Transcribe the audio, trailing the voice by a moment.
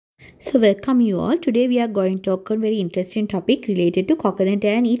So welcome you all. Today we are going to talk on a very interesting topic related to coconut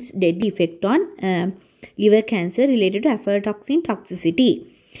and its deadly effect on liver cancer related to aflatoxin toxicity.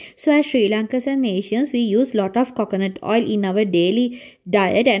 So as Sri Lankans and nations, we use lot of coconut oil in our daily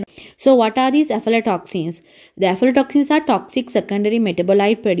diet. And so what are these aflatoxins? The aflatoxins are toxic secondary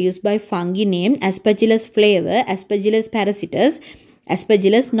metabolite produced by fungi named Aspergillus flavor, Aspergillus parasitus,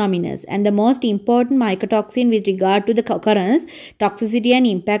 Aspergillus nominis, and the most important mycotoxin with regard to the occurrence, toxicity and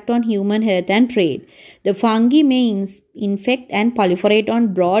impact on human health and trade. The fungi may infect and proliferate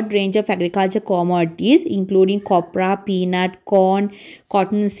on broad range of agriculture commodities including copra, peanut, corn,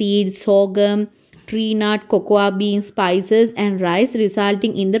 cottonseed, sorghum, tree nut, cocoa beans, spices and rice,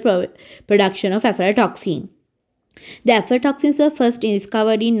 resulting in the production of aflatoxin. The aflatoxins were first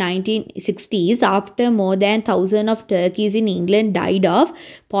discovered in 1960s after more than 1,000 of turkeys in England died of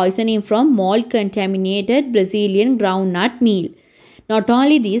poisoning from mold-contaminated Brazilian groundnut meal. Not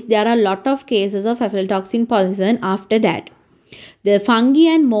only this, there are a lot of cases of aflatoxin poison after that. The fungi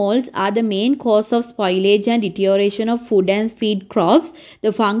and molds are the main cause of spoilage and deterioration of food and feed crops.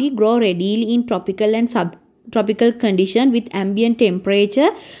 The fungi grow readily in tropical and subtropical conditions with ambient temperature,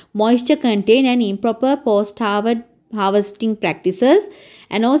 moisture content and improper post-harvesting practices,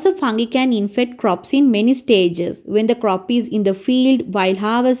 and also fungi can infect crops in many stages when the crop is in the field, while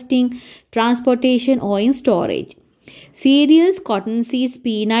harvesting, transportation or in storage. Cereals, cottonseeds,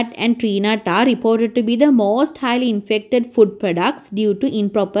 peanut and tree nut are reported to be the most highly infected food products due to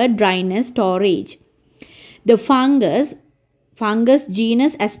improper dryness storage. The fungus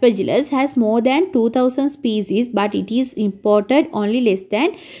genus Aspergillus has more than 2,000 species, but it is imported only less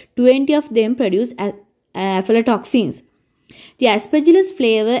than 20 of them produce aflatoxins. The Aspergillus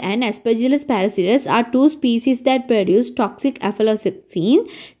flavor and Aspergillus parasitus are two species that produce toxic aflatoxin,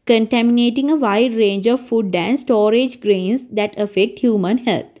 contaminating a wide range of food and storage grains that affect human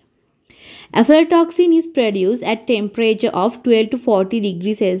health. Aflatoxin is produced at temperature of 12 to 40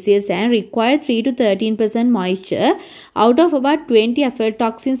 degrees Celsius and requires 3 to 13% moisture. Out of about 20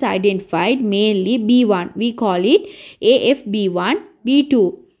 aflatoxins identified, mainly B1, we call it AFB1,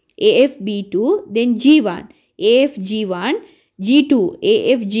 B2, AFB2, then G1, AFG1, G2,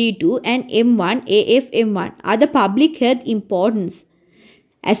 AFG2 and M1, AFM1 are the public health importance.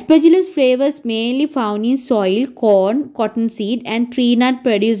 Aspergillus flavors mainly found in soil, corn, cottonseed and tree nut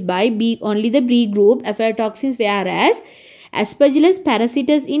produced by only the B group aflatoxins, whereas Aspergillus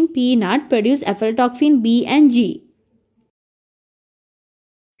parasitus in peanut produce aflatoxin B and G.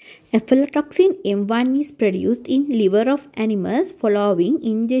 Aflatoxin M1 is produced in liver of animals following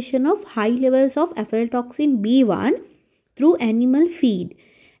ingestion of high levels of aflatoxin B1 through animal feed,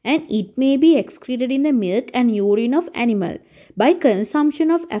 and it may be excreted in the milk and urine of animal. By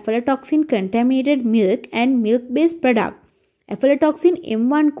consumption of aflatoxin contaminated milk and milk-based product, aflatoxin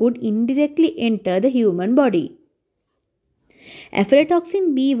M1 could indirectly enter the human body.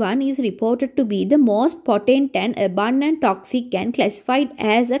 Aflatoxin B1 is reported to be the most potent and abundant toxic and classified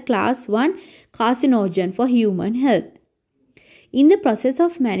as a class 1 carcinogen for human health. In the process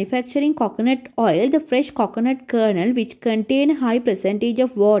of manufacturing coconut oil, the fresh coconut kernel, which contain a high percentage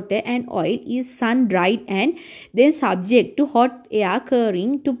of water and oil, is sun-dried and then subject to hot air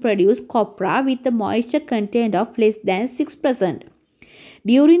curing to produce copra with a moisture content of less than 6%.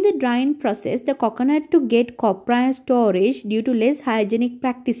 During the drying process, the coconut to get copra and storage due to less hygienic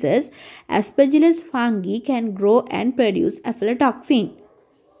practices, Aspergillus fungi can grow and produce aflatoxin.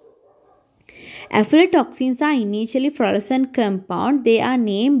 Aflatoxins are initially fluorescent compounds. They are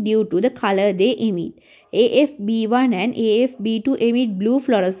named due to the color they emit. AFB1 and AFB2 emit blue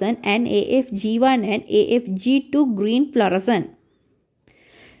fluorescent and AFG1 and AFG2 green fluorescent.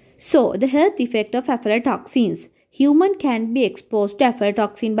 So, the health effect of aflatoxins. Human can be exposed to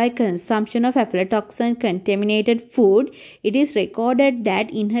aflatoxin by consumption of aflatoxin contaminated food. It is recorded that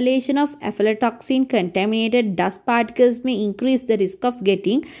inhalation of aflatoxin contaminated dust particles may increase the risk of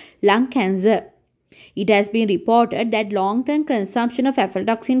getting lung cancer. It has been reported that long-term consumption of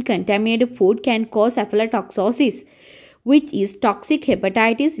aflatoxin contaminated food can cause aflatoxosis, which is toxic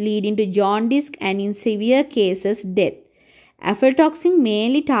hepatitis leading to jaundice and in severe cases death. Aflatoxin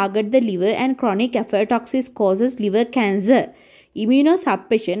mainly target the liver, and chronic aflatoxis causes liver cancer,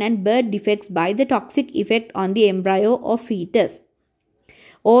 immunosuppression and birth defects by the toxic effect on the embryo or fetus.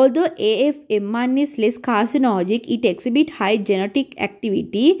 Although AFM1 is less carcinogenic, it exhibits high genetic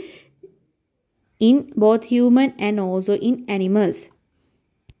activity in both human and also in animals.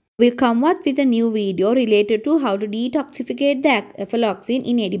 We'll come up with a new video related to how to detoxificate the aflatoxin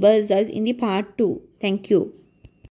in edible cells in the part 2. Thank you.